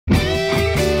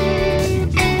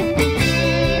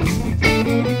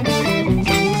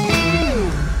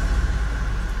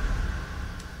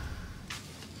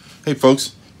Hey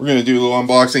folks, we're going to do a little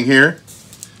unboxing here.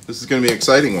 This is going to be an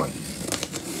exciting one.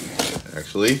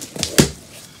 Actually, let's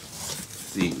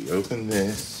see, we open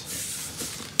this.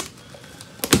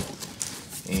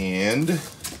 And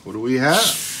what do we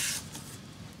have?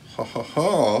 Ha ha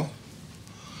ha.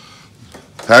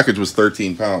 The package was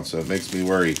 13 pounds, so it makes me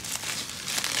worried.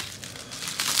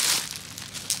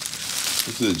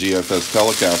 This is a GFS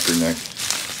Telecaster neck.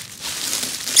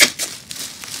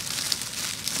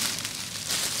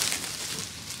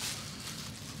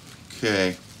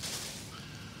 Okay.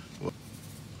 Well,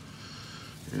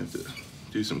 you have to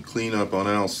do some cleanup on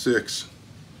aisle 6.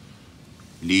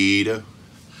 Lita.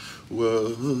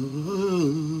 Whoa.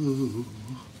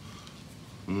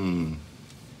 Not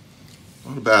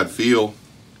a bad feel.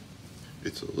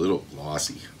 It's a little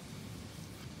glossy.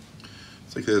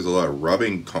 It's like there's a lot of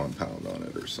rubbing compound on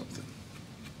it or something.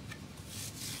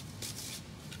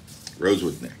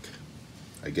 Rosewood neck,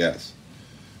 I guess.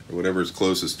 Or whatever is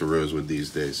closest to rosewood these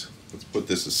days. Let's put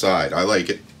this aside. I like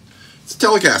it. It's a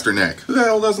Telecaster neck. Who the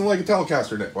hell doesn't like a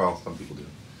Telecaster neck? Well, some people do.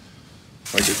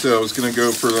 Like I said, I was going to go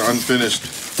for the unfinished,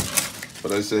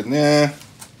 but I said, nah,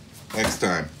 next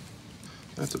time.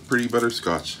 That's a pretty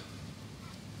butterscotch.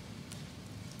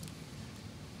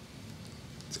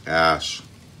 It's ash.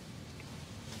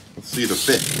 Let's see the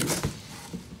fit.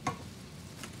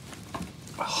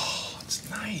 Oh, it's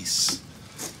nice.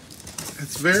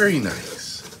 It's very nice.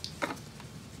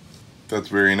 That's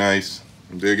very nice.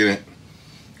 I'm digging it.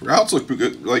 Routes look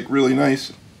good, like really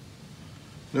nice.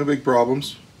 No big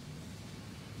problems.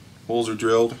 Holes are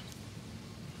drilled.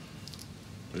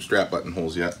 No strap button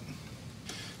holes yet.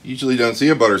 Usually don't see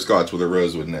a butterscotch with a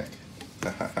rosewood neck.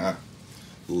 A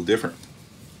little different.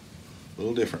 A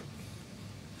little different.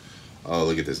 Oh,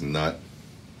 look at this nut.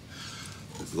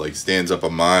 It like stands up a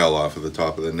mile off of the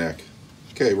top of the neck.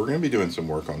 Okay, we're going to be doing some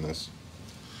work on this.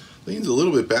 Leans a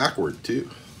little bit backward too.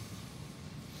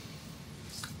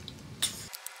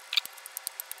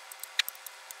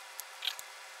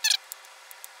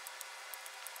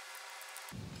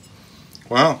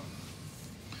 Wow.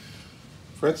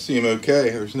 Frets seem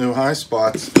okay. There's no high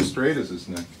spots as straight as this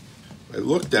neck. If I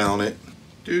look down it,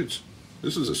 dudes,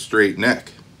 this is a straight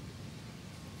neck.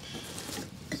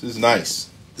 This is nice.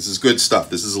 This is good stuff.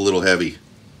 This is a little heavy.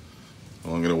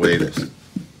 Well, I'm going to weigh this.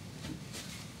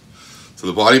 So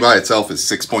the body by itself is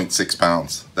 6.6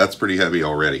 pounds. That's pretty heavy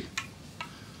already.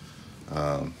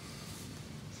 So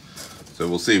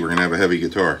we'll see. We're going to have a heavy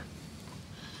guitar.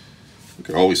 We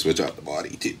could always switch out the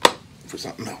body too for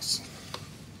something else.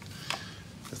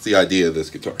 That's the idea of this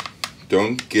guitar.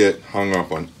 Don't get hung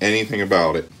up on anything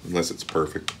about it unless it's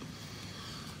perfect.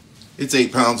 It's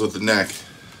 8 pounds with the neck.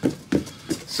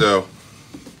 So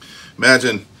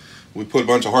imagine we put a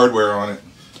bunch of hardware on it.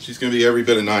 She's going to be every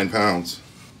bit of 9 pounds.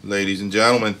 Ladies and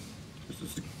gentlemen.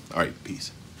 All right,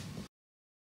 peace.